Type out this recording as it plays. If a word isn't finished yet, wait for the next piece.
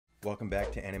Welcome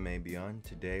back to Anime Beyond.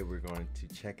 Today we're going to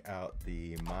check out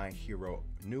the My Hero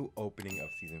new opening of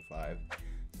Season 5.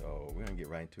 So we're going to get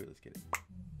right into it. Let's get it.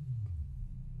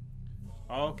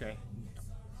 Oh, okay.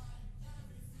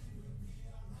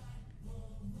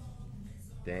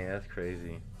 Dang, that's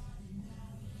crazy.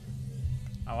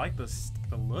 I like the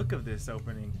look of this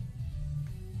opening.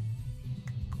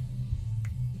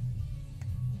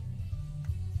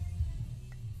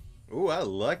 Ooh, I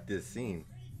like this scene.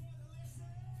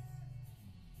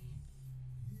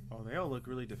 Oh, they all look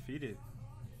really defeated.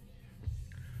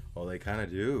 Oh, they kind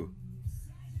of do.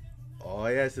 Oh,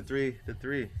 yeah, it's the three. The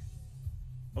three.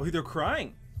 Oh, they're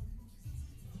crying.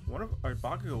 One of our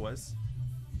Bakugo was.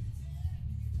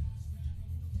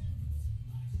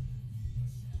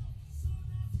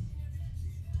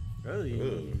 Really?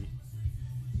 Ugh.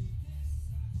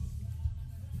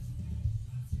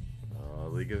 Oh,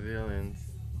 League of Villains.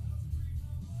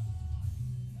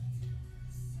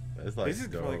 That's like This is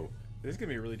gonna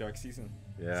be a really dark season.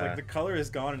 Yeah. It's like the color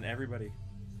is gone in everybody.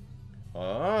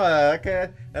 Oh, okay.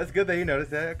 That's good that you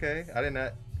noticed that. Okay, I did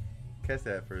not catch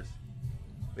that at first.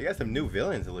 They got some new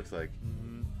villains, it looks like.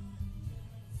 Mm-hmm.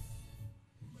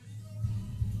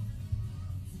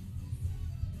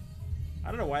 I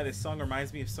don't know why this song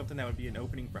reminds me of something that would be an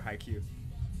opening for Haikyuu.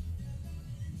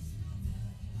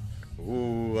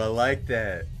 Ooh, I like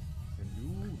that. The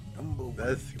new number one.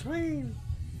 That's clean.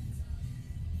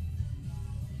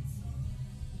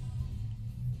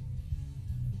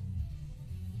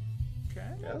 Okay,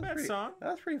 That not a was bad pretty, song.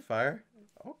 that was pretty fire.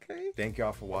 Okay. Thank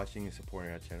y'all for watching and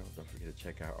supporting our channel. Don't forget to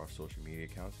check out our social media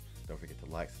accounts. Don't forget to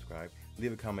like, subscribe,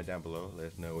 leave a comment down below. Let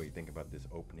us know what you think about this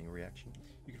opening reaction.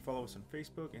 You can follow us on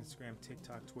Facebook, Instagram,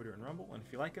 TikTok, Twitter, and Rumble. And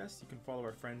if you like us, you can follow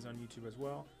our friends on YouTube as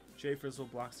well. Jfrizl,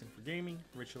 Bloxtun for gaming,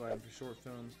 Ritual Item for short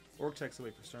films, Orc Text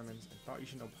Away for sermons, and Thought You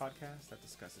Should Know podcast that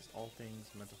discusses all things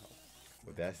mental health.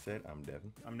 With that said, I'm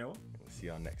Devin. I'm Noah. We'll see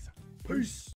y'all next time. Peace.